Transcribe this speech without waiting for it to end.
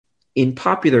in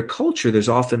popular culture, there's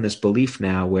often this belief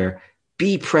now where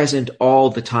be present all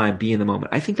the time, be in the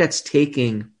moment. I think that's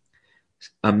taking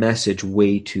a message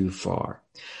way too far.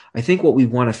 I think what we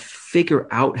want to figure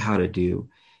out how to do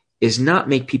is not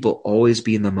make people always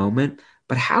be in the moment,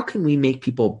 but how can we make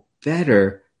people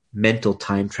better mental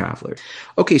time travelers?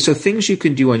 Okay, so things you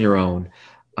can do on your own.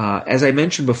 As I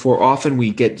mentioned before, often we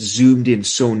get zoomed in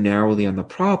so narrowly on the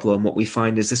problem. What we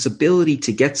find is this ability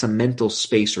to get some mental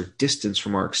space or distance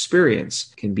from our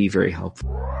experience can be very helpful.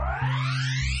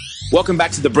 Welcome back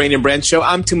to the Brain and Brand Show.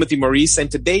 I'm Timothy Maurice, and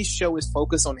today's show is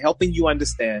focused on helping you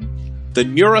understand the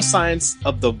neuroscience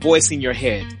of the voice in your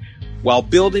head, while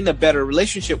building a better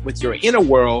relationship with your inner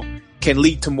world can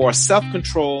lead to more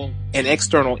self-control and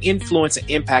external influence and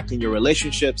impact in your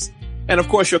relationships and, of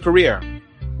course, your career.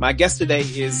 My guest today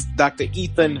is Dr.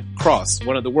 Ethan Kross,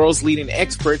 one of the world's leading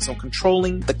experts on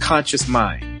controlling the conscious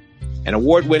mind, an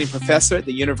award-winning professor at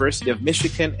the University of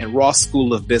Michigan and Ross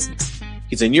School of Business.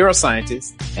 He's a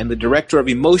neuroscientist and the director of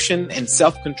Emotion and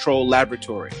Self-Control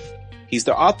Laboratory. He's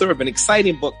the author of an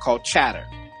exciting book called Chatter,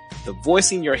 The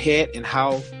Voice in Your Head and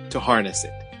How to Harness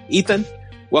It. Ethan,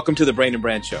 welcome to the Brain and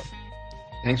Brand Show.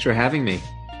 Thanks for having me.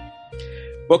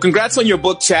 Well, congrats on your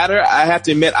book, Chatter. I have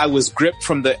to admit, I was gripped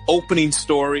from the opening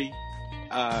story.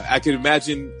 I could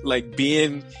imagine like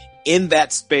being in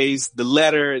that space, the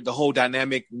letter, the whole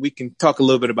dynamic. We can talk a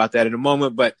little bit about that in a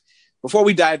moment. But before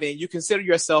we dive in, you consider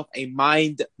yourself a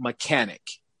mind mechanic.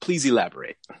 Please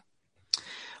elaborate.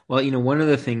 Well, one of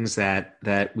the things that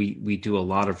we do a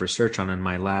lot of research on in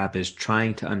my lab is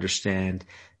trying to understand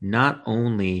not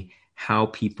only how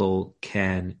people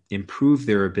can improve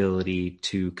their ability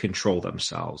to control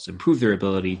themselves, improve their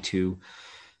ability to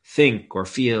think or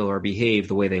feel or behave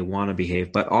the way they want to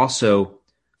behave, but also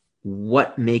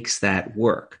what makes that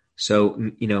work.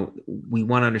 So, we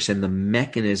want to understand the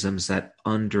mechanisms that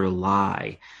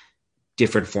underlie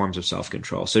different forms of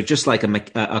self-control. So just like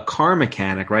a car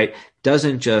mechanic, right,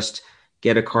 doesn't just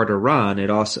get a car to run.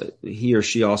 He or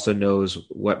she also knows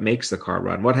what makes the car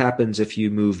run. What happens if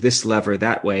you move this lever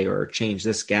that way or change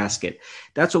this gasket?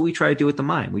 That's what we try to do with the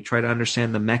mind. We try to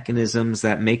understand the mechanisms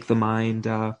that make the mind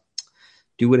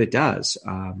do what it does,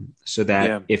 so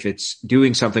that if it's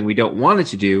doing something we don't want it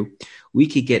to do, we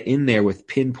could get in there with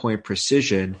pinpoint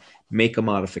precision, make a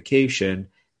modification,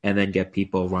 and then get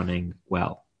people running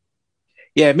well.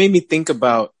 Yeah, it made me think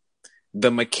about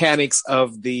the mechanics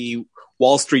of the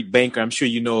Wall Street banker. I'm sure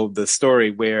you know the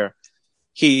story where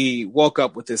he woke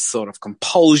up with this sort of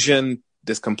compulsion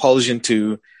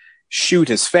to shoot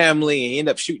his family, and he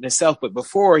ended up shooting himself. But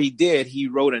before he did, he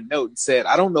wrote a note and said,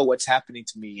 I don't know what's happening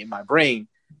to me in my brain.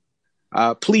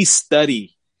 Please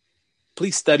study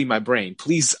my brain.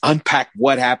 Please unpack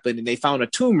what happened. And they found a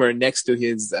tumor next to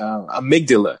his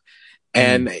amygdala.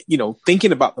 And,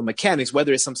 thinking about the mechanics,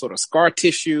 whether it's some sort of scar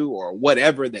tissue or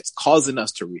whatever that's causing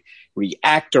us to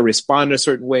react or respond a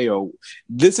certain way, or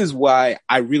this is why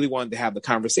I really wanted to have the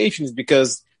conversations,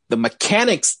 because the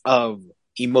mechanics of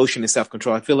emotion and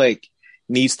self-control, I feel like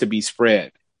needs to be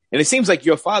spread. And it seems like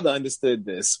your father understood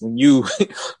this when you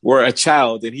were a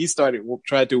child, and he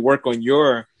tried to work on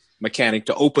your mechanic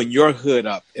to open your hood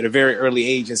up at a very early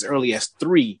age, as early as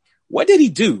 3. What did he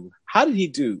do? How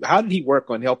did he work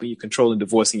on helping you control and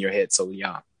divorcing your head so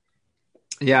young?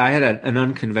 Yeah, I had an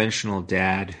unconventional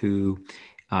dad who,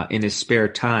 in his spare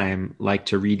time, liked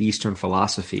to read Eastern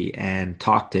philosophy and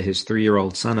talk to his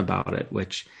 3-year-old son about it,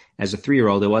 which as a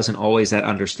 3-year-old, it wasn't always that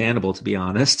understandable, to be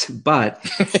honest. But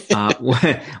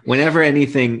whenever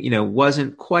anything,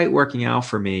 wasn't quite working out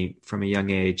for me from a young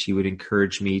age, he would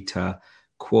encourage me to,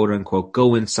 quote unquote,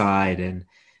 go inside and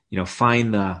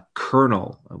find the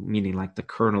kernel, meaning like the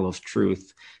kernel of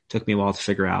truth. Took me a while to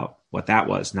figure out what that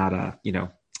was. Not a,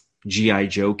 G.I.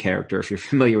 Joe character, if you're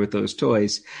familiar with those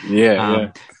toys.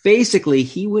 Yeah. Basically,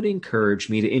 he would encourage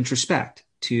me to introspect,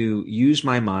 to use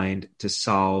my mind to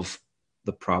solve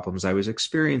the problems I was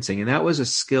experiencing. And that was a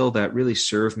skill that really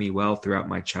served me well throughout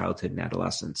my childhood and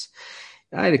adolescence.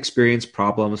 I had experienced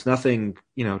problems, nothing,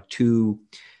 too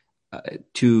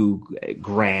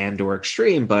grand or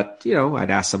extreme, but, I'd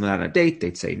ask someone on a date,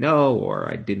 they'd say no, or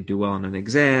I didn't do well on an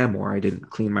exam, or I didn't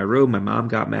clean my room, my mom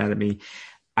got mad at me.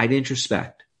 I'd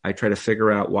introspect. I'd try to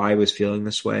figure out why I was feeling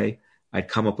this way. I'd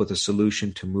come up with a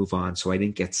solution to move on so I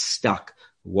didn't get stuck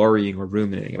worrying or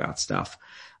ruminating about stuff.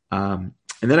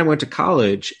 And then I went to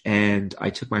college and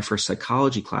I took my first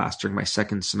psychology class during my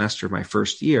second semester of my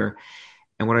first year.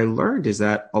 And what I learned is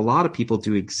that a lot of people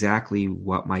do exactly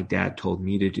what my dad told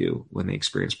me to do when they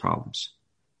experience problems.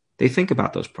 They think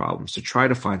about those problems to try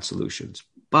to find solutions,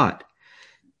 but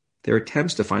their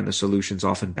attempts to find the solutions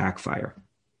often backfire.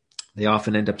 They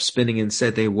often end up spinning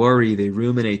instead. They worry, they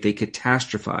ruminate, they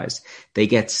catastrophize, they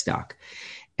get stuck.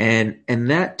 And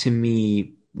that to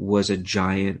me was a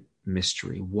giant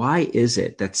mystery. Why is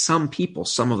it that some people,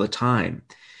 some of the time,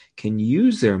 can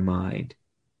use their mind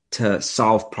to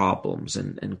solve problems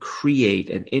and create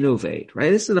and innovate,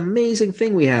 right? This is an amazing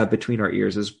thing we have between our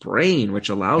ears, this brain, which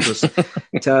allows us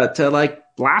to like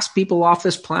blast people off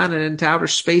this planet into outer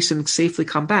space and safely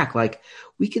come back. Like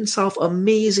we can solve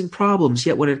amazing problems.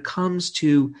 Yet when it comes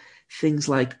to things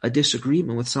like a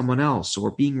disagreement with someone else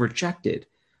or being rejected,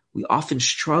 we often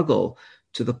struggle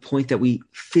to the point that we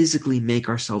physically make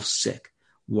ourselves sick.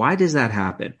 Why does that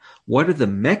happen? What are the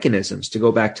mechanisms, to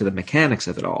go back to the mechanics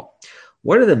of it all?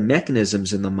 What are the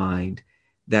mechanisms in the mind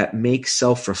that make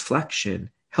self-reflection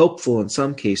helpful in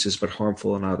some cases, but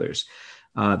harmful in others?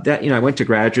 I went to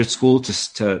graduate school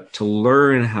to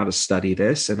learn how to study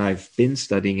this, and I've been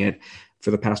studying it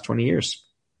for the past 20 years.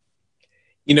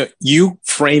 You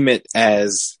frame it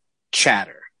as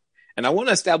chatter. And I want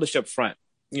to establish up front,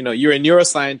 you're a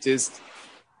neuroscientist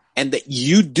and that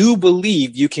you do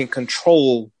believe you can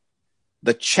control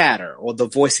the chatter or the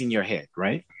voice in your head,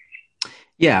 right?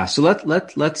 Yeah, so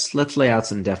let's lay out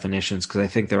some definitions because I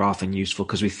think they're often useful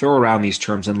because we throw around these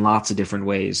terms in lots of different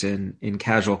ways in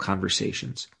casual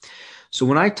conversations. So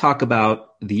when I talk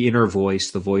about the inner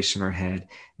voice, the voice in our head,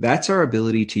 that's our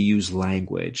ability to use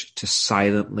language to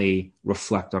silently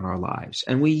reflect on our lives.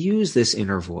 And we use this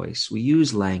inner voice, we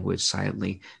use language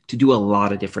silently to do a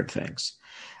lot of different things.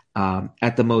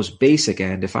 At the most basic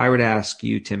end, if I were to ask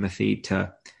you, Timothy,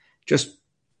 to just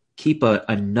keep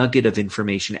a nugget of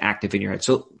information active in your head.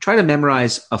 So try to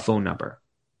memorize a phone number,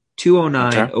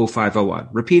 209-0501.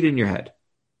 Repeat it in your head.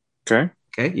 Okay.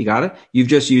 Okay, you got it? You've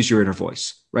just used your inner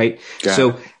voice, right? Got so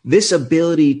it. This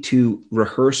ability to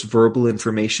rehearse verbal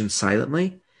information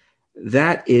silently,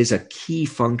 that is a key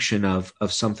function of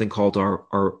something called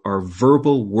our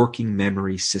verbal working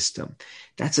memory system.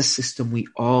 That's a system we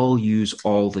all use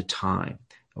all the time,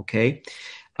 okay?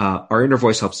 Our inner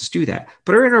voice helps us do that.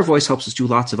 But our inner voice helps us do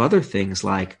lots of other things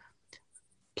like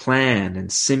plan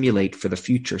and simulate for the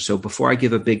future. So before I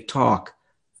give a big talk,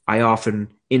 I often,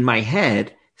 in my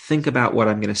head, think about what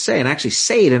I'm going to say and actually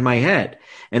say it in my head.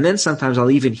 And then sometimes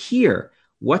I'll even hear,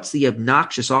 what's the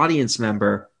obnoxious audience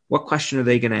member? What question are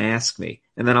they going to ask me?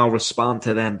 And then I'll respond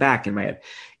to them back in my head.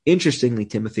 Interestingly,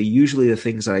 Timothy, usually the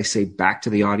things that I say back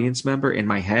to the audience member in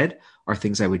my head are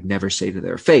things I would never say to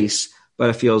their face, but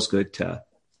it feels good to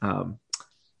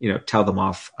tell them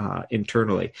off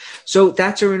internally. So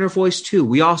that's our inner voice too.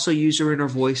 We also use our inner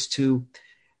voice to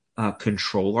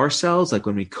control ourselves, like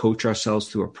when we coach ourselves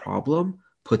through a problem,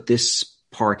 put this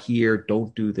part here,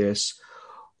 don't do this.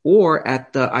 Or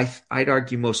at the, I'd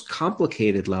argue, most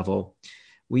complicated level,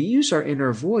 we use our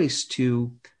inner voice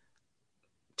to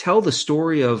tell the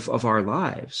story of our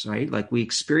lives, right? Like we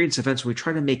experience events, we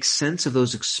try to make sense of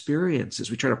those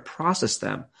experiences. We try to process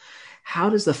them.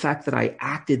 How does the fact that I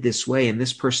acted this way and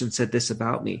this person said this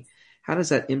about me, how does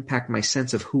that impact my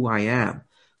sense of who I am?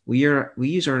 We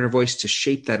use our inner voice to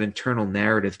shape that internal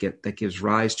narrative that gives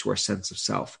rise to our sense of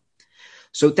self.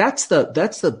 So that's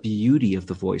the beauty of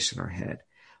the voice in our head.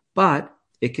 But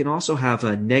it can also have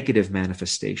a negative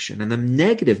manifestation. And the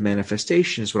negative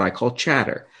manifestation is what I call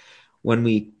chatter. When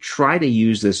we try to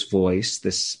use this voice,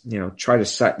 try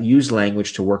to use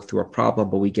language to work through a problem,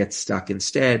 but we get stuck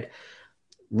instead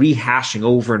rehashing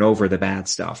over and over the bad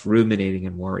stuff, ruminating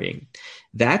and worrying.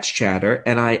 That's chatter.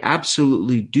 And I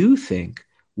absolutely do think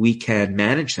we can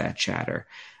manage that chatter.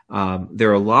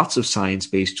 There are lots of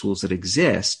science-based tools that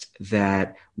exist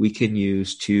that we can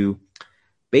use to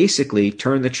basically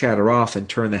turn the chatter off and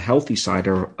turn the healthy side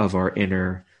of our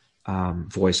inner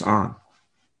voice on.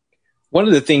 One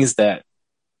of the things that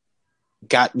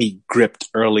got me gripped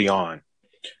early on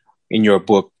in your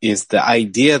book is the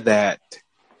idea that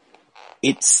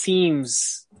it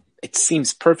seems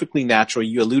perfectly natural.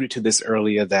 You alluded to this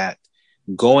earlier, that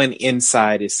going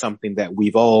inside is something that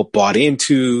we've all bought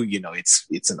into.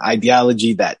 It's an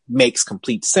ideology that makes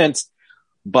complete sense.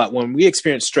 But when we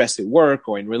experience stress at work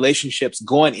or in relationships,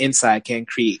 going inside can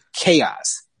create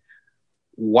chaos.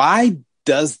 Why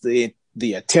does the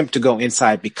attempt to go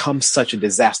inside become such a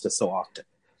disaster so often?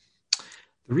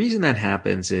 The reason that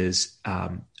happens is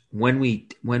when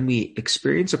we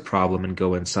experience a problem and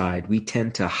go inside, we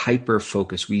tend to hyper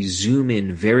focus. We zoom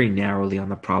in very narrowly on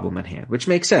the problem at hand, which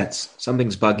makes sense.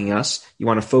 Something's bugging us. You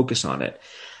want to focus on it.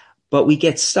 But we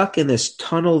get stuck in this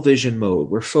tunnel vision mode.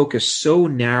 We're focused so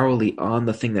narrowly on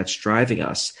the thing that's driving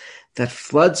us that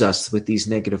floods us with these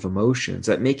negative emotions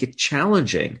that make it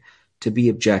challenging to be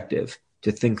objective,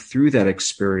 to think through that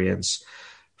experience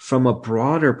from a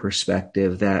broader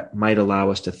perspective that might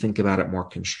allow us to think about it more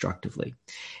constructively.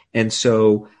 And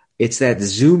so it's that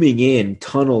zooming in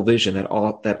tunnel vision that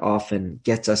often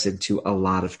gets us into a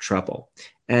lot of trouble.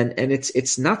 And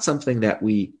it's not something that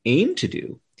we aim to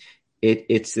do.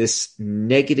 It's this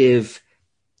negative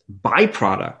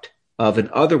byproduct of an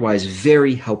otherwise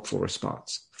very helpful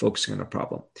response, focusing on a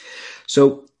problem.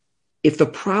 So if the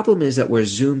problem is that we're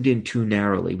zoomed in too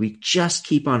narrowly, we just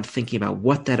keep on thinking about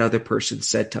what that other person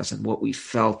said to us and what we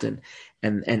felt, and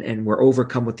we're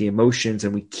overcome with the emotions,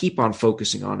 and we keep on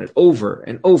focusing on it over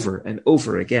and over and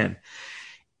over again.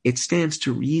 It stands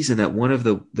to reason that one of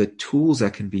the tools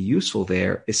that can be useful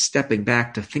there is stepping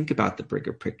back to think about the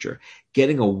bigger picture,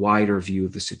 getting a wider view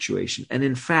of the situation. And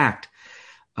in fact,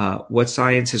 what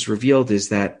science has revealed is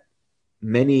that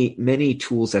many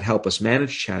tools that help us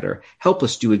manage chatter help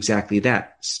us do exactly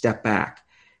that. Step back,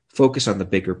 focus on the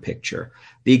bigger picture.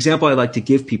 The example I like to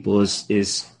give people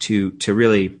is to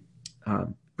really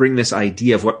bring this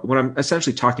idea of what I'm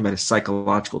essentially talking about is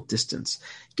psychological distance,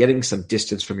 getting some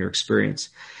distance from your experience.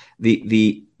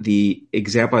 The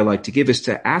example I like to give is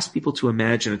to ask people to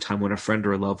imagine a time when a friend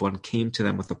or a loved one came to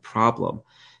them with a problem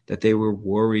that they were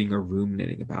worrying or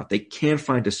ruminating about. They can't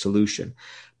find a solution,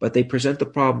 but they present the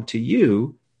problem to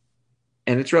you,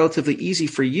 and it's relatively easy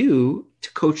for you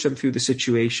to coach them through the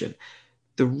situation.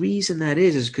 The reason that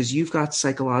is because you've got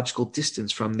psychological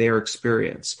distance from their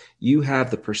experience. You have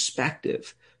the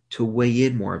perspective to weigh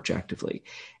in more objectively.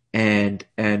 And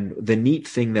the neat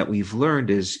thing that we've learned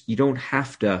is you don't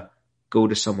have to go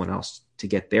to someone else to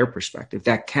get their perspective.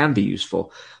 That can be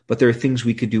useful, but there are things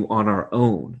we could do on our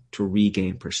own to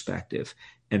regain perspective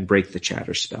and break the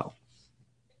chatter spell.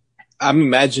 I'm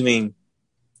imagining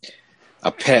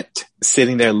a pet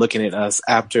sitting there looking at us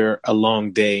after a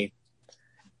long day.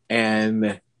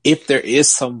 And if there is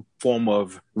some form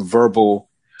of verbal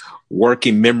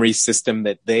working memory system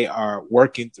that they are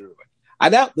working through, I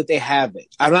doubt that they have it.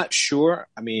 I'm not sure.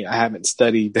 I mean, I haven't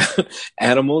studied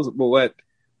animals, but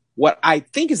what I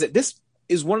think is that this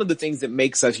is one of the things that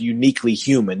makes us uniquely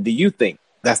human. Do you think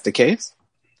that's the case?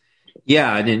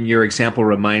 Yeah, and in your example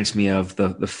reminds me of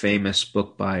the famous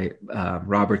book by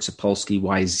Robert Sapolsky,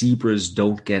 "Why Zebras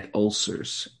Don't Get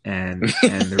Ulcers," and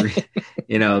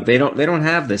they don't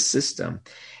have this system,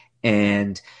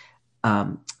 and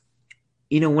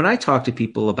when I talk to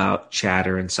people about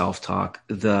chatter and self-talk,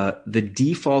 the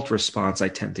default response I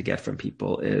tend to get from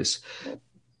people is,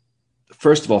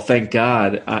 first of all, thank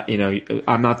God,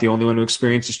 I'm not the only one who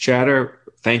experiences chatter.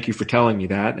 Thank you for telling me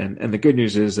that, and the good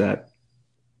news is that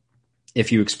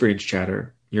if you experience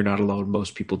chatter, you're not alone.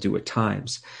 Most people do at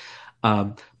times.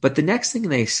 But the next thing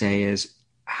they say is,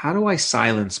 how do I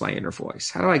silence my inner voice?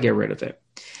 How do I get rid of it?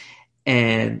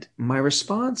 And my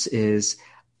response is,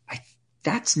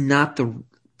 that's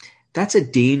a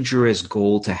dangerous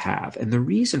goal to have. And the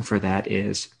reason for that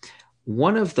is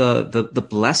one of the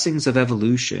blessings of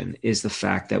evolution is the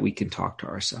fact that we can talk to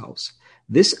ourselves.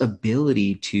 This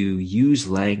ability to use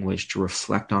language to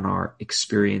reflect on our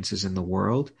experiences in the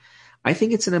world, I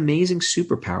think it's an amazing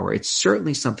superpower. It's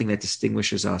certainly something that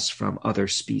distinguishes us from other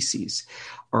species.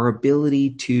 Our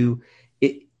ability to,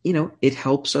 it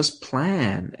helps us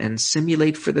plan and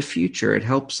simulate for the future. It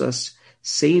helps us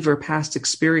savor past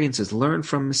experiences, learn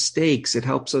from mistakes. It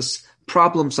helps us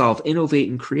problem solve, innovate,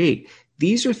 and create.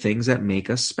 These are things that make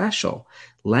us special.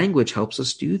 Language helps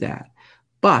us do that.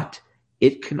 But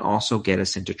it can also get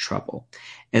us into trouble.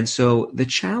 And so the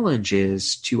challenge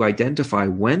is to identify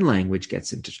when language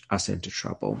gets us into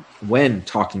trouble, when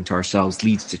talking to ourselves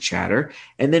leads to chatter.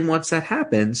 And then once that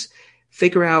happens,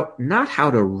 figure out not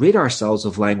how to rid ourselves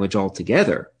of language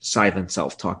altogether, silent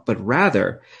self-talk, but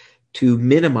rather to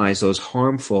minimize those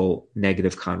harmful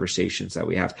negative conversations that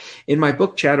we have. In my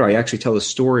book, Chatter, I actually tell the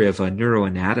story of a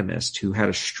neuroanatomist who had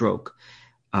a stroke,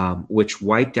 which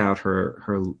wiped out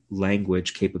her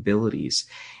language capabilities.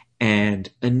 And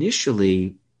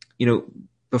initially,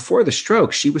 before the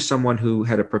stroke, she was someone who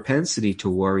had a propensity to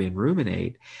worry and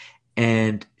ruminate.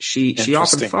 And she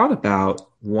often thought about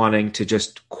wanting to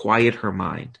just quiet her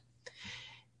mind.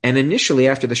 And initially,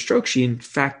 after the stroke, she in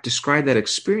fact described that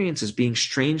experience as being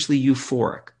strangely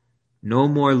euphoric. No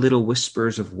more little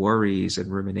whispers of worries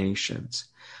and ruminations.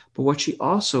 But what she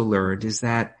also learned is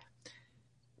that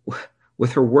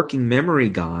with her working memory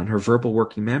gone, her verbal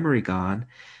working memory gone,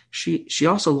 she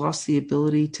also lost the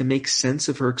ability to make sense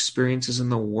of her experiences in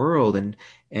the world,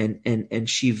 and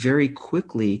she very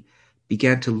quickly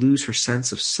began to lose her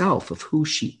sense of self, of who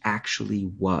she actually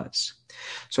was.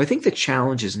 So I think the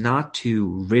challenge is not to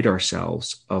rid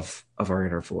ourselves of our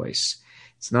inner voice.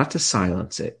 It's not to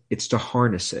silence it. It's to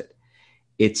harness it.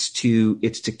 it's to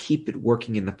keep it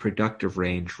working in the productive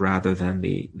range rather than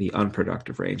the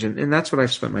unproductive range. And that's what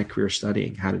I've spent my career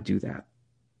studying, how to do that.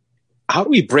 How do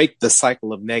we break the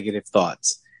cycle of negative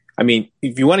thoughts? I mean,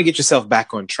 if you want to get yourself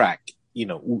back on track,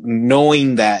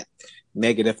 knowing that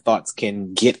negative thoughts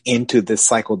can get into this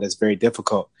cycle that's very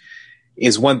difficult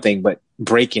is one thing, but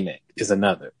breaking it is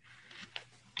another.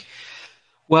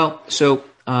 Well, so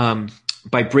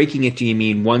by breaking it, do you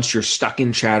mean once you're stuck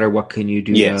in chatter, what can you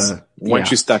do? Yes, once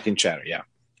you're stuck in chatter, yeah.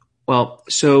 Well,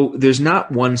 so there's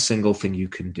not one single thing you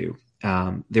can do.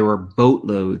 There are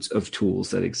boatloads of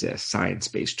tools that exist,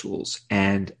 science-based tools,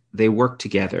 and they work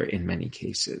together in many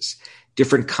cases.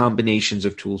 Different combinations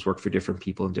of tools work for different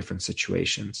people in different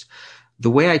situations. The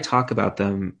way I talk about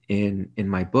them in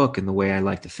my book and the way I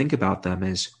like to think about them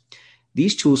is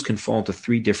these tools can fall into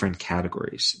three different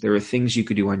categories. There are things you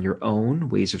could do on your own,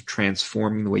 ways of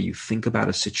transforming the way you think about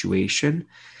a situation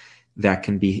that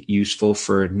can be useful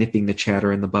for nipping the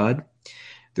chatter in the bud.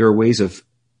 There are ways of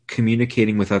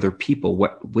communicating with other people,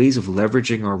 ways of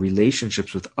leveraging our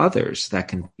relationships with others that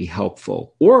can be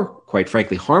helpful or, quite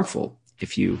frankly, harmful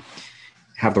if you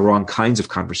have the wrong kinds of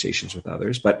conversations with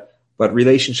others. But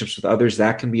relationships with others,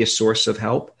 that can be a source of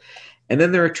help. And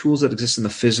then there are tools that exist in the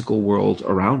physical world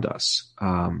around us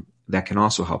that can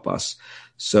also help us.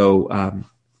 So,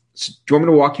 do you want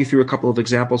me to walk you through a couple of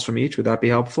examples from each? Would that be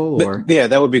helpful? Or yeah,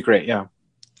 that would be great. Yeah.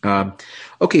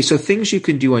 Okay, so things you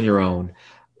can do on your own.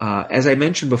 As I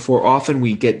mentioned before, often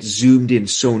we get zoomed in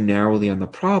so narrowly on the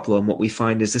problem. What we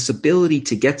find is this ability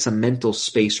to get some mental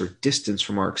space or distance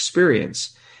from our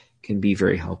experience can be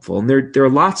very helpful. And there are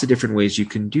lots of different ways you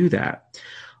can do that.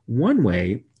 One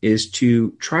way is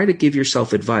to try to give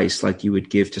yourself advice like you would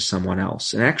give to someone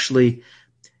else, and actually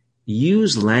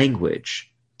use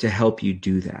language to help you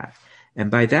do that.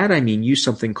 And by that, I mean use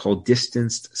something called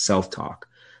distanced self-talk.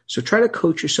 So try to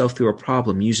coach yourself through a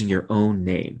problem using your own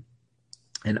name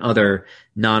and other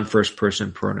non-first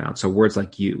person pronouns, so words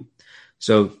like you.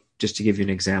 So just to give you an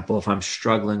example, if I'm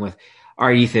struggling with, all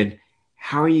right, Ethan,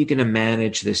 how are you going to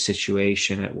manage this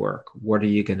situation at work? What are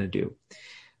you going to do?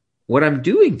 What I'm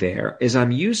doing there is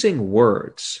I'm using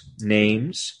words,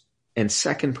 names, and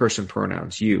second person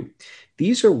pronouns, you.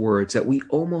 These are words that we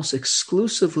almost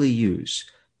exclusively use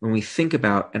when we think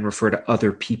about and refer to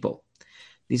other people.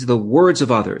 These are the words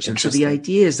of others. And so the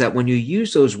idea is that when you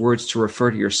use those words to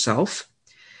refer to yourself,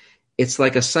 it's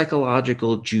like a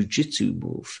psychological jujitsu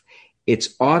move.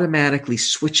 It's automatically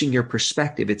switching your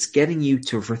perspective. It's getting you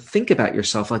to think about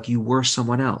yourself like you were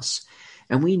someone else.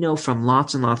 And we know from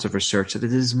lots and lots of research that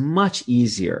it is much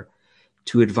easier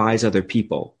to advise other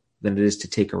people than it is to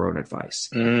take our own advice.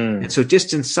 And so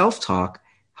distant self-talk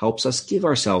helps us give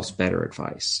ourselves better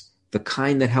advice, the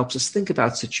kind that helps us think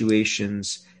about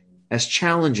situations as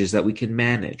challenges that we can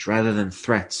manage rather than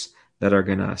threats that are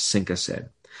going to sink us in.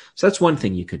 So that's one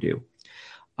thing you could do.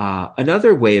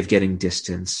 Another way of getting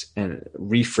distance and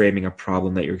reframing a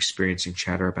problem that you're experiencing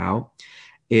chatter about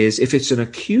is if it's an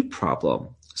acute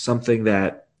problem, something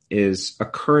that is a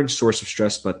current source of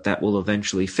stress, but that will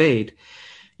eventually fade,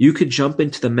 you could jump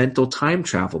into the mental time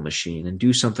travel machine and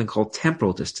do something called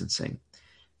temporal distancing.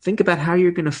 Think about how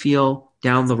you're going to feel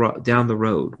down the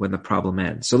road when the problem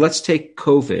ends. So let's take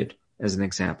COVID as an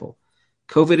example.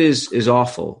 COVID is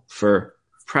awful for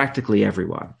practically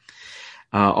everyone.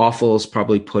 Awful is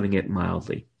probably putting it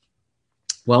mildly.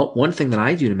 Well, one thing that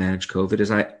I do to manage COVID is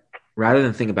rather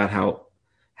than think about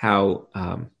how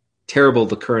terrible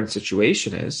the current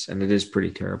situation is, and it is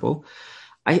pretty terrible,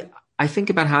 I think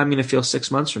about how I'm going to feel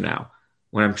 6 months from now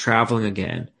when I'm traveling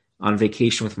again, on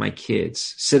vacation with my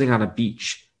kids, sitting on a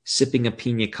beach, sipping a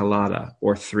pina colada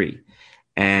or 3,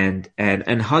 and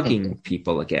hugging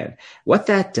people again. What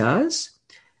that does,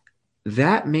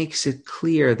 that makes it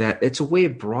clear that it's a way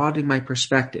of broadening my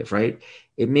perspective, right?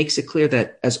 It makes it clear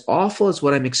that as awful as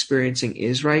what I'm experiencing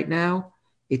is right now,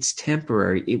 it's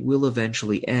temporary. It will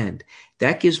eventually end.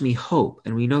 That gives me hope.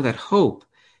 And we know that hope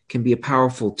can be a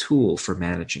powerful tool for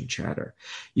managing chatter.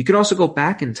 You can also go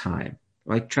back in time,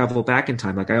 like travel back in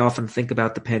time. Like I often think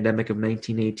about the pandemic of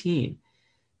 1918.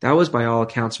 That was by all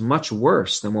accounts much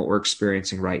worse than what we're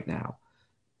experiencing right now.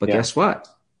 But guess what?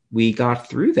 We got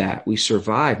through that. We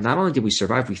survived. Not only did we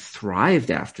survive, we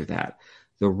thrived after that.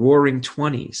 The roaring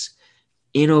 20s,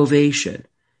 innovation.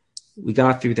 We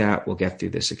got through that. We'll get through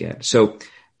this again. So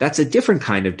that's a different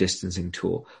kind of distancing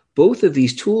tool. Both of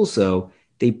these tools, though,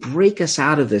 they break us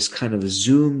out of this kind of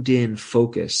zoomed in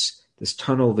focus, this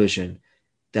tunnel vision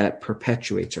that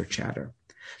perpetuates our chatter.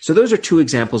 So those are 2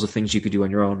 examples of things you could do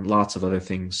on your own. Lots of other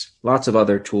things, lots of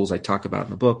other tools I talk about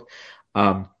in the book.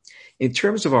 In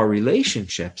terms of our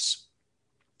relationships,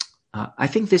 I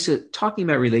think talking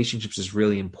about relationships is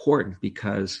really important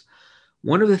because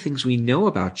one of the things we know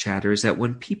about chatter is that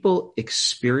when people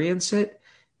experience it,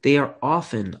 they are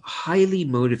often highly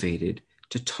motivated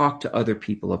to talk to other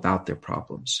people about their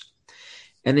problems.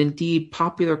 And indeed,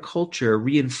 popular culture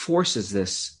reinforces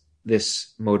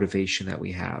this motivation that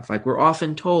we have. Like we're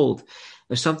often told,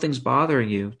 if something's bothering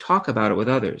you, talk about it with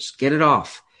others. Get it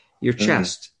off your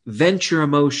chest. Vent your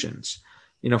emotions.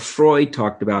 Freud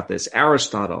talked about this,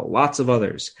 Aristotle, lots of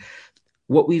others.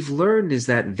 What we've learned is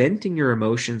that venting your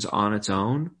emotions on its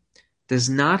own does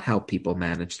not help people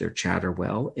manage their chatter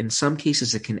well. In some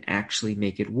cases, it can actually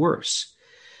make it worse.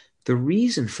 The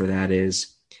reason for that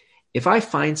is if I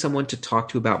find someone to talk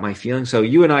to about my feelings, so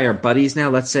you and I are buddies now,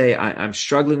 let's say I'm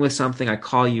struggling with something, I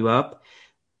call you up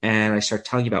and I start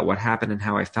telling you about what happened and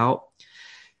how I felt.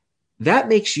 That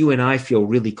makes you and I feel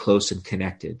really close and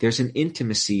connected. There's an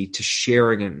intimacy to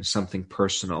sharing in something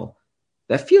personal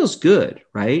that feels good,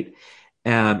 right?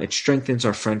 It strengthens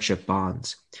our friendship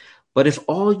bonds. But if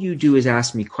all you do is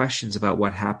ask me questions about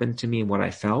what happened to me and what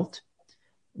I felt,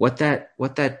 what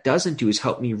that doesn't do is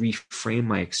help me reframe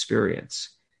my experience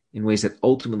in ways that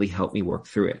ultimately help me work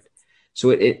through it.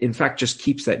 So it in fact just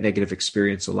keeps that negative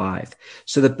experience alive.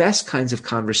 So the best kinds of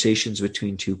conversations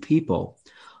between two people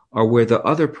are where the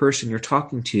other person you're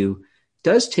talking to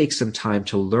does take some time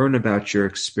to learn about your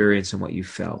experience and what you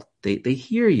felt. They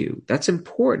hear you. That's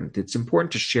important. It's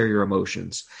important to share your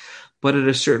emotions. But at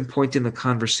a certain point in the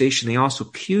conversation, they also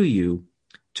cue you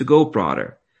to go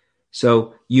broader.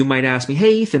 So you might ask me,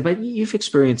 hey, Ethan, but you've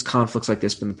experienced conflicts like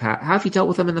this in the past. How have you dealt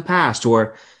with them in the past?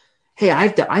 Or, hey,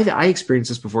 I experienced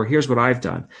this before. Here's what I've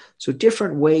done. So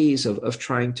different ways of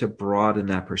trying to broaden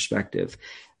that perspective.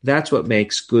 That's what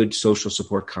makes good social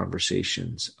support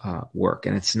conversations work.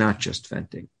 And it's not just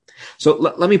venting. So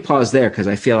let me pause there because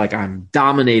I feel like I'm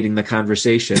dominating the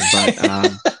conversation.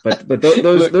 But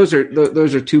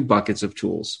those are two buckets of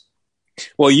tools.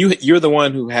 Well, you're the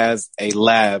one who has a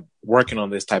lab working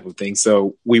on this type of thing,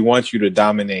 so we want you to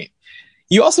dominate.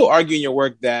 You also argue in your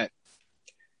work that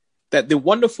the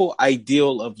wonderful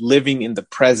ideal of living in the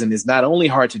present is not only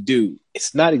hard to do,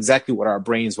 it's not exactly what our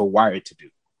brains were wired to do.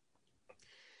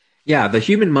 Yeah, the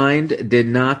human mind did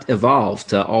not evolve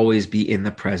to always be in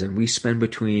the present. We spend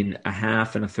between a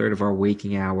half and a third of our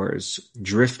waking hours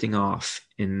drifting off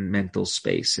in mental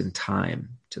space and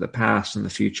time to the past and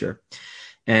the future.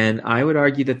 And I would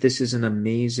argue that this is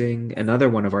another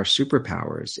one of our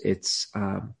superpowers.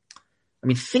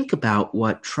 Think about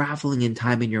what traveling in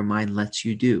time in your mind lets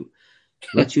you do. It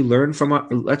lets you learn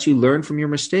from your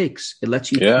mistakes. It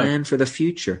lets you plan for the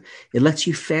future. It lets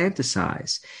you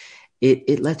fantasize.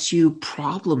 It lets you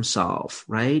problem solve,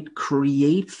 right?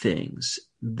 Create things.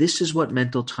 This is what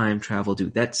mental time travel do.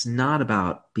 That's not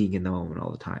about being in the moment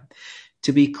all the time.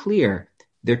 To be clear,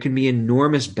 there can be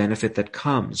enormous benefit that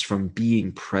comes from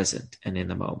being present and in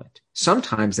the moment.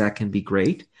 Sometimes that can be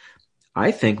great. I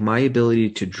think my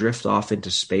ability to drift off into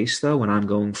space, though, when I'm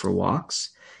going for walks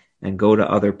and go to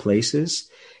other places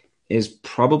is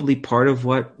probably part of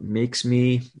what makes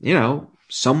me,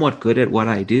 somewhat good at what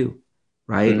I do,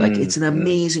 right? Like it's an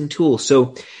amazing tool.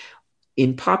 So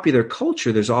in popular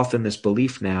culture, there's often this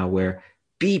belief now where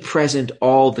be present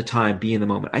all the time, be in the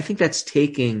moment. I think that's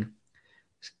taking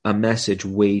a message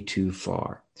way too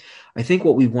far. I think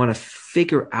what we want to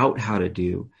figure out how to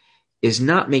do is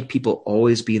not make people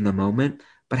always be in the moment,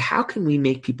 but how can we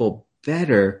make people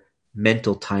better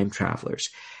mental time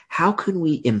travelers? How can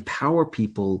we empower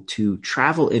people to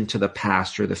travel into the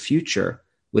past or the future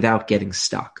without getting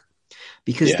stuck?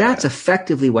 Because that's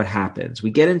effectively what happens. We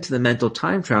get into the mental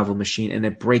time travel machine and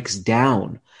it breaks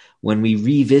down when we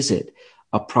revisit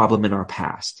a problem in our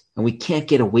past and we can't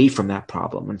get away from that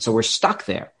problem. And so we're stuck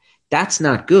there. That's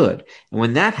not good. And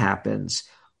when that happens,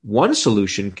 one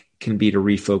solution can be to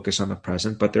refocus on the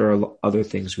present, but there are other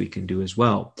things we can do as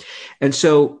well. And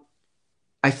so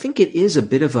I think it is a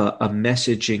bit of a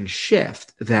messaging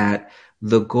shift that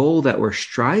the goal that we're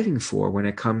striving for when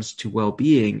it comes to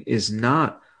well-being is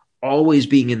not always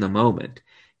being in the moment.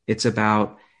 It's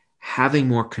about having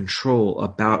more control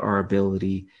about our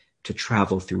ability to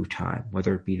travel through time,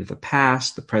 whether it be to the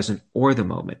past, the present, or the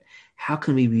moment. How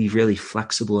can we be really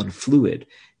flexible and fluid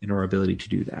in our ability to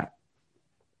do that?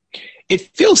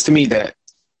 It feels to me that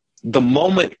the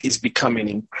moment is becoming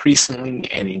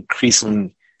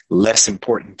increasingly less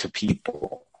important to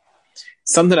people.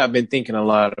 Something I've been thinking a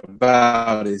lot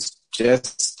about is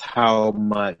just how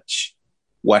much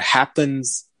what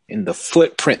happens in the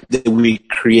footprint that we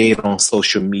create on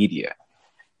social media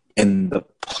and the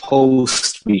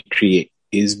post we create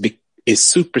is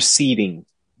superseding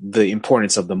the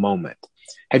importance of the moment.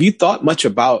 Have you thought much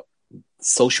about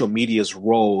social media's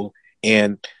role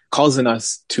in causing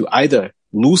us to either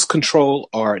lose control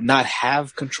or not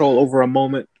have control over a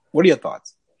moment? What are your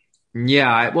thoughts?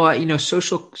 Yeah, well,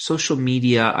 social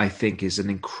media, I think, is an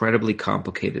incredibly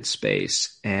complicated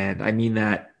space, and I mean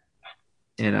that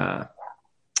in an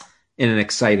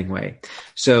exciting way.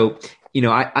 So,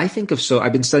 I think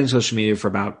I've been studying social media for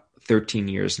about 13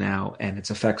 years now and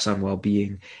its effects on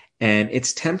well-being. And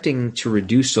it's tempting to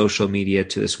reduce social media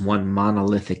to this one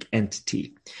monolithic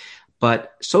entity.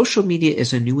 But social media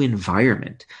is a new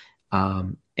environment.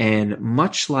 And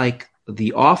much like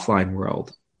the offline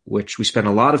world, which we spend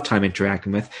a lot of time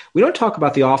interacting with, we don't talk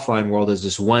about the offline world as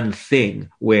this one thing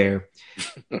where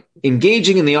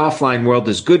engaging in the offline world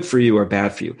is good for you or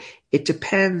bad for you. It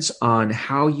depends on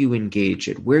how you engage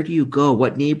it. Where do you go?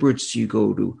 What neighborhoods do you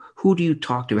go to? Who do you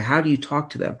talk to? How do you talk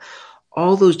to them?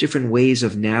 All those different ways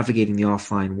of navigating the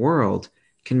offline world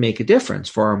can make a difference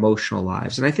for our emotional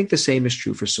lives. And I think the same is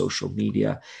true for social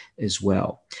media as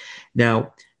well.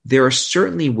 Now, there are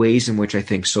certainly ways in which I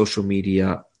think social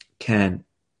media can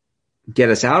get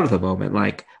us out of the moment,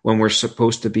 like when we're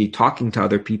supposed to be talking to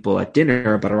other people at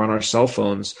dinner, but are on our cell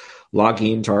phones,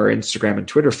 logging into our Instagram and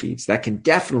Twitter feeds. That can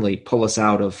definitely pull us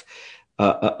out of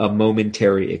a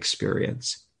momentary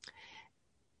experience.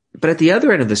 But at the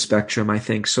other end of the spectrum, I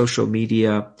think social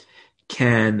media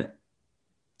can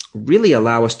really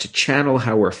allow us to channel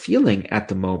how we're feeling at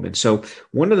the moment. So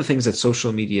one of the things that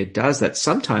social media does that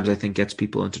sometimes I think gets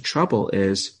people into trouble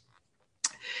is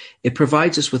it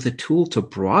provides us with a tool to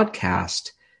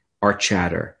broadcast our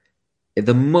chatter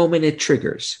the moment it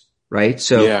triggers, right?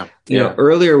 So,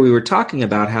 earlier we were talking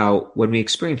about how when we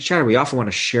experience chatter, we often want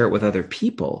to share it with other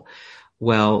people.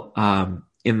 Well,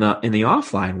 in the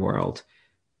offline world,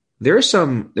 there are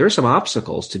some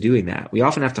obstacles to doing that. We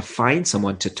often have to find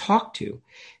someone to talk to.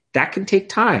 That can take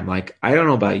time. Like, I don't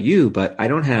know about you, but I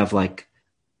don't have like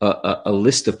a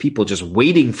list of people just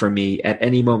waiting for me at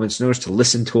any moment's notice to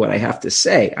listen to what I have to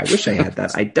say. I wish I had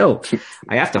that. I don't.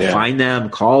 I have to find them,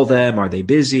 call them. Are they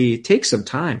busy? It takes some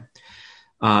time.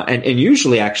 And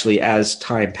usually actually as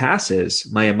time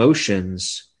passes, my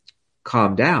emotions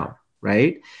calm down,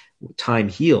 right? Time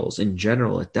heals. In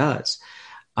general, it does.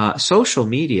 Social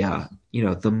media,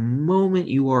 the moment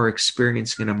you are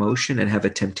experiencing an emotion and have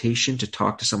a temptation to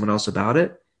talk to someone else about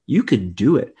it, you can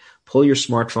do it. Pull your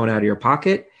smartphone out of your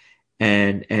pocket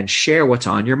and share what's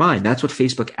on your mind. That's what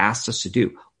Facebook asks us to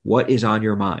do. What is on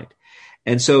your mind?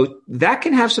 And so that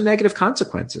can have some negative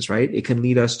consequences, right? It can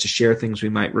lead us to share things we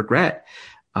might regret,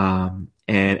 and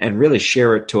really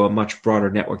share it to a much broader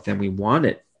network than we want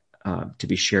it to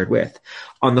be shared with.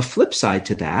 On the flip side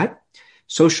to that,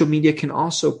 social media can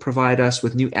also provide us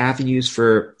with new avenues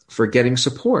for getting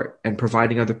support and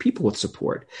providing other people with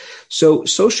support. So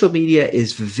social media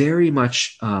is very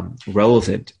much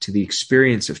relevant to the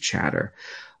experience of chatter,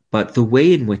 but the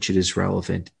way in which it is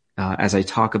relevant, as I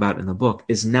talk about in the book,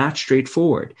 is not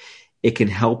straightforward. It can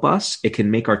help us. It can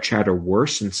make our chatter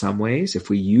worse in some ways if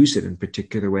we use it in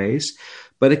particular ways,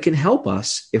 but it can help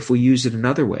us if we use it in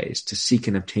other ways to seek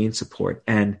and obtain support.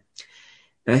 And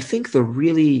I think the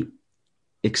really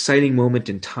exciting moment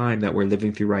in time that we're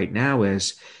living through right now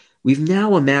is we've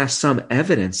now amassed some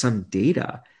evidence, some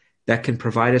data that can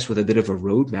provide us with a bit of a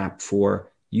roadmap for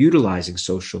utilizing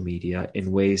social media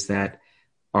in ways that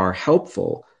are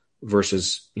helpful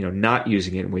versus, not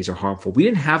using it in ways that are harmful. We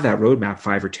didn't have that roadmap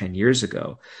 5 or 10 years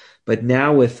ago, but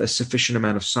now with a sufficient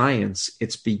amount of science,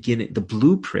 the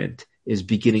blueprint is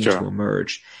beginning to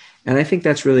emerge. And I think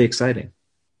that's really exciting.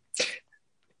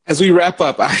 As we wrap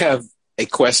up, I have a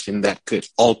question that could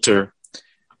alter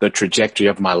the trajectory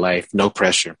of my life. No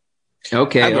pressure.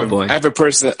 Okay. I have a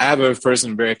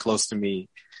person very close to me.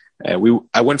 I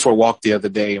went for a walk the other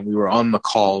day and we were on the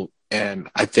call. And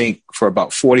I think for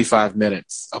about 45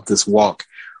 minutes of this walk,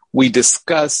 we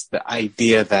discussed the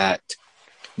idea that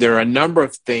there are a number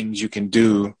of things you can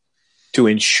do to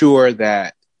ensure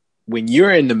that when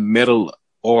you're in the middle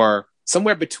or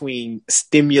somewhere between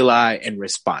stimuli and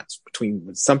response, between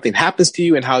when something happens to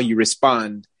you and how you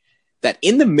respond, that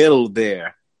in the middle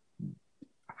there,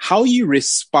 how you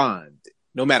respond,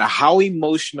 no matter how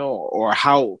emotional or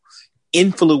how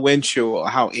influential or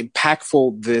how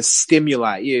impactful this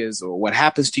stimuli is or what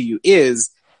happens to you is,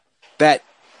 that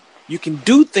you can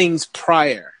do things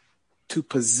prior to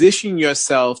position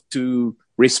yourself to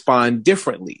respond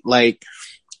differently. Like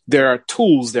there are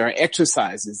tools, there are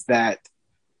exercises that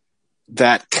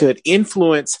could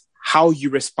influence how you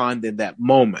respond in that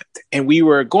moment. And we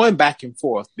were going back and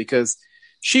forth because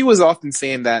she was often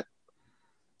saying that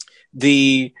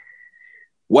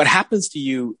what happens to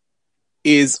you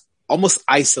is almost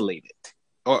isolated.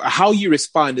 or how you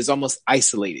respond is almost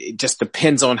isolated. It just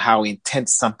depends on how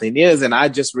intense something is. And I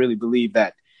just really believe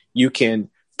that you can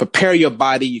prepare your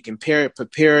body, you can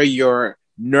prepare your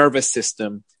nervous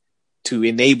system to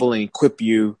enable and equip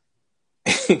you.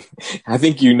 I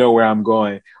think you know where I'm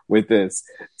going with this.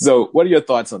 So what are your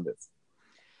thoughts on this?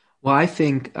 Well, I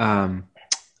think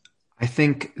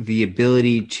the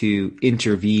ability to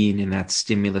intervene in that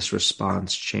stimulus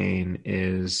response chain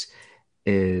is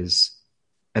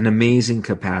an amazing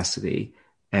capacity,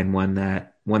 and one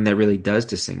that really does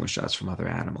distinguish us from other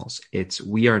animals. It's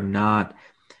we are not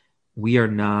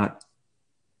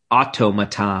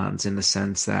automatons in the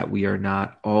sense that we are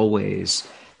not always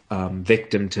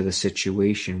victim to the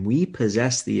situation. We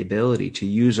possess the ability to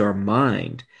use our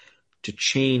mind to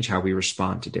change how we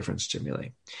respond to different stimuli.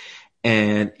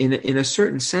 And in a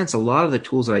certain sense, a lot of the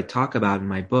tools that I talk about in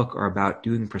my book are about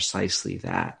doing precisely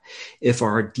that. If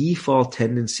our default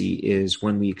tendency is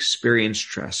when we experience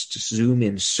stress to zoom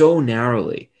in so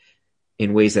narrowly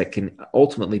in ways that can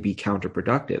ultimately be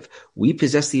counterproductive, we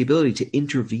possess the ability to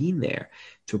intervene there,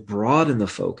 to broaden the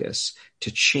focus,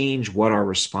 to change what our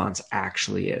response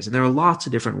actually is. And there are lots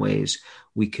of different ways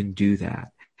we can do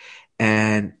that.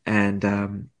 And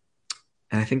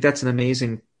I think that's an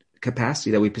amazing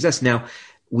capacity that we possess. Now,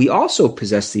 we also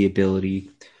possess the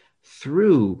ability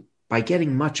by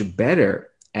getting much better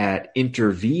at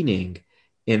intervening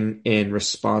in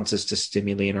responses to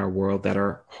stimuli in our world that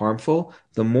are harmful.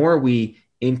 The more we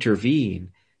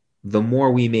intervene, the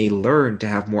more we may learn to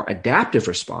have more adaptive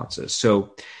responses.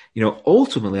 So,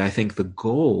 ultimately, I think the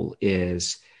goal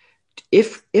is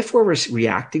if we're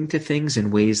reacting to things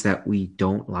in ways that we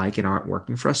don't like and aren't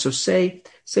working for us. So say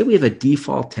we have a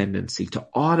default tendency to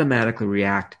automatically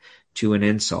react to an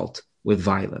insult with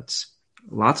violence.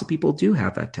 Lots of people do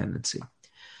have that tendency.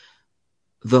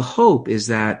 The hope is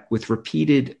that with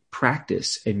repeated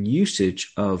practice and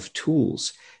usage of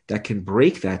tools that can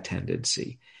break that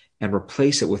tendency and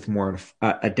replace it with more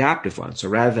adaptive ones. So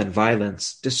rather than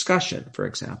violence, discussion, for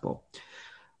example,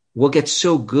 we'll get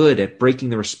so good at breaking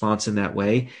the response in that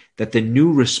way that the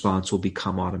new response will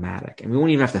become automatic. And we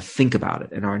won't even have to think about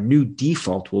it. And our new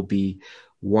default will be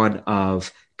one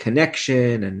of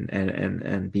connection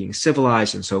and being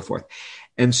civilized and so forth.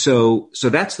 And so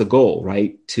that's the goal,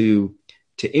 right? To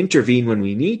intervene when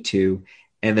we need to,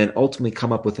 and then ultimately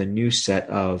come up with a new set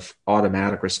of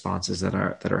automatic responses that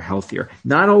are healthier.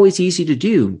 Not always easy to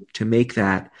do, to make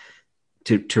that,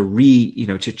 to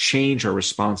change our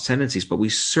response tendencies, but we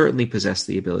certainly possess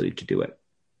the ability to do it.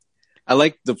 I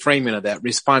like the framing of that,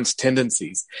 response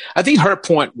tendencies. I think her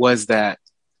point was that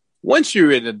once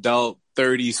you're an adult,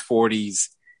 30s, 40s,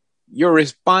 your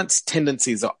response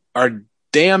tendencies are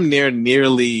damn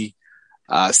nearly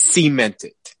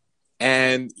cemented.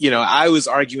 And, I was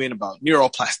arguing about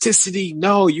neuroplasticity.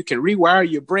 No, you can rewire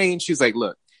your brain. She's like,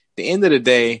 look, at the end of the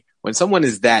day, when someone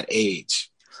is that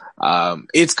age,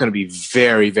 it's going to be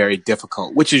very, very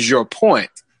difficult, which is your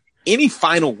point. Any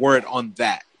final word on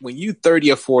that? When you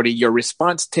 30 or 40, your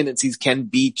response tendencies can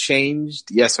be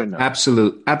changed. Yes or no?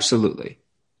 Absolutely.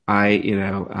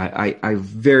 I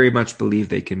very much believe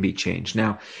they can be changed.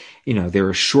 Now, there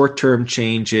are short-term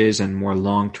changes and more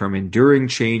long-term enduring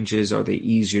changes. Are they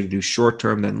easier to do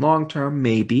short-term than long-term?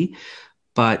 Maybe.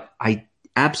 But I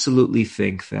absolutely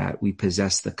think that we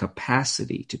possess the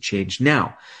capacity to change.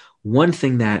 Now, one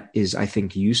thing that is, I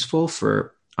think, useful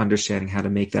for understanding how to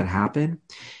make that happen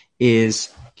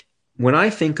is when I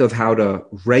think of how to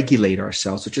regulate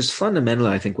ourselves, which is fundamentally,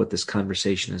 I think, what this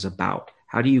conversation is about.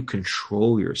 How do you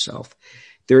control yourself?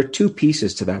 There are two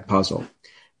pieces to that puzzle.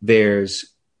 There's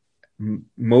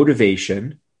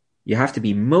motivation. You have to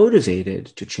be motivated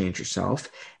to change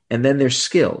yourself. And then there's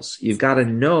skills. You've got to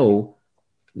know,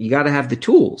 you got to have the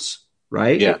tools,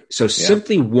 right? Yeah. So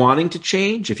simply wanting to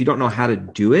change, if you don't know how to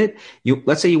do it,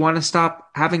 let's say you want to stop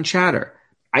having chatter.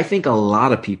 I think a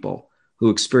lot of people who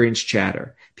experience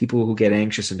chatter, people who get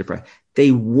anxious and depressed,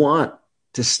 they want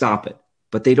to stop it,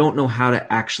 but they don't know how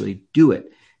to actually do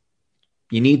it.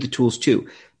 You need the tools too.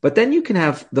 But then you can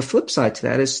have the flip side to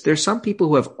that is there's some people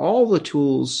who have all the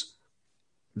tools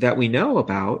that we know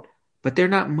about, but they're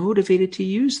not motivated to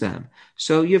use them.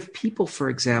 So you have people, for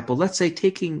example, let's say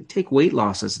take weight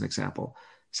loss as an example.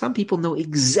 Some people know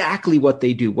exactly what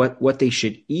they do, what they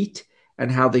should eat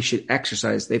and how they should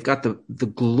exercise. They've got the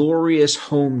glorious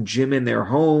home gym in their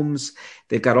homes.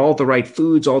 They've got all the right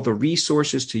foods, all the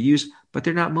resources to use, but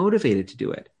they're not motivated to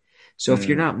do it. So if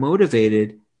you're not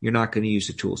motivated, you're not going to use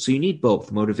the tools. So you need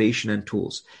both motivation and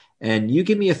tools. And you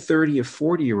give me a 30 or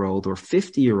 40-year-old or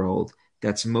 50-year-old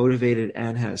that's motivated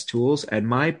and has tools, and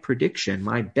my prediction,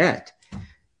 my bet,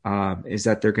 is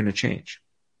that they're going to change.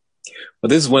 Well,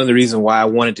 this is one of the reasons why I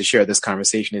wanted to share this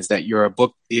conversation, is that your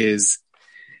book is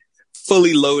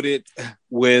fully loaded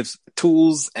with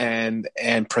tools and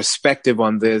perspective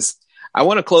on this. I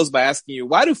want to close by asking you,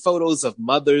 why do photos of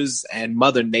mothers and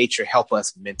Mother Nature help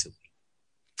us mentally?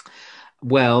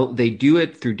 Well, they do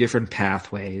it through different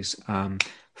pathways.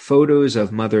 Photos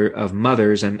of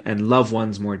mothers and loved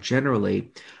ones more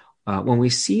generally. When we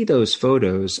see those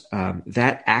photos,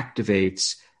 that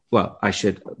activates. Well, I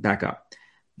should back up.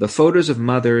 The photos of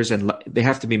mothers, and they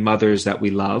have to be mothers that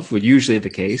we love, which usually the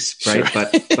case, right? Sure.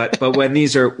 But when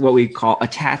these are what we call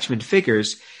attachment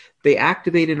figures, they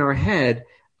activate in our head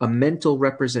a mental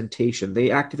representation. They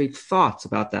activate thoughts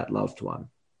about that loved one.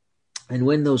 And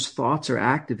when those thoughts are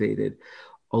activated,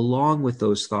 along with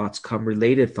those thoughts come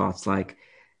related thoughts like,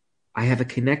 I have a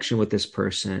connection with this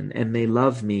person and they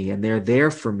love me and they're there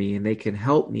for me and they can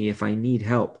help me if I need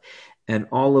help. And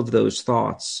all of those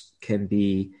thoughts can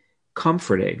be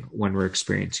comforting when we're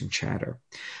experiencing chatter.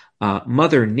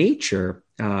 Mother Nature,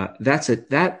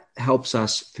 that helps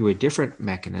us through a different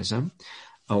mechanism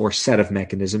or set of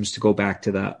mechanisms, to go back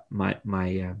to my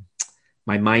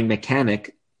mind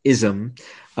mechanic-ism.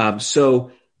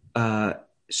 So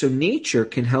nature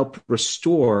can help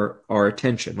restore our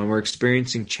attention. When we're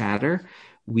experiencing chatter,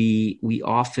 we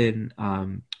often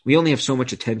we only have so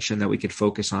much attention that we could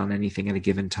focus on anything at a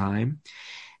given time.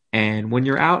 And when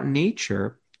you're out in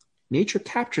nature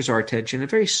captures our attention in a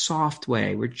very soft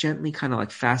way. We're gently kind of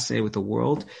like fascinated with the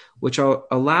world, which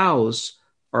allows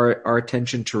our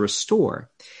attention to restore.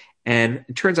 And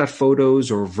it turns out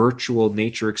photos or virtual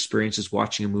nature experiences,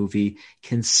 watching a movie,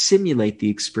 can simulate the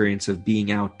experience of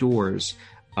being outdoors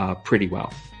pretty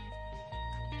well.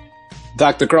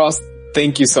 Dr. Kross,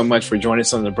 thank you so much for joining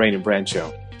us on the Brain and Brand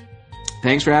Show.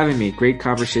 Thanks for having me. Great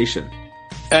conversation.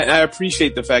 And I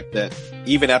appreciate the fact that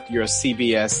even after your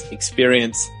CBS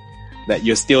experience, that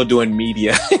you're still doing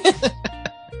media.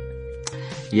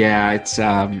 Yeah,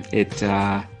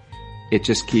 it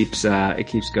just keeps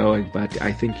going, but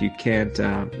I think you can't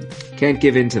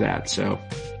give in to that. So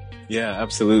yeah,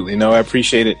 absolutely. No, I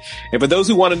appreciate it. And for those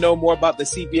who want to know more about the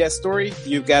CBS story,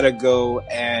 you've got to go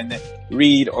and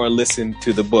read or listen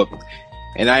to the book.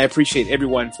 And I appreciate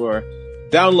everyone for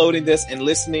downloading this and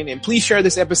listening. And please share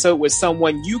this episode with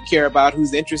someone you care about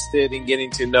who's interested in getting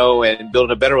to know and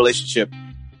building a better relationship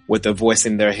with the voice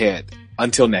in their head.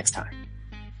 Until next time.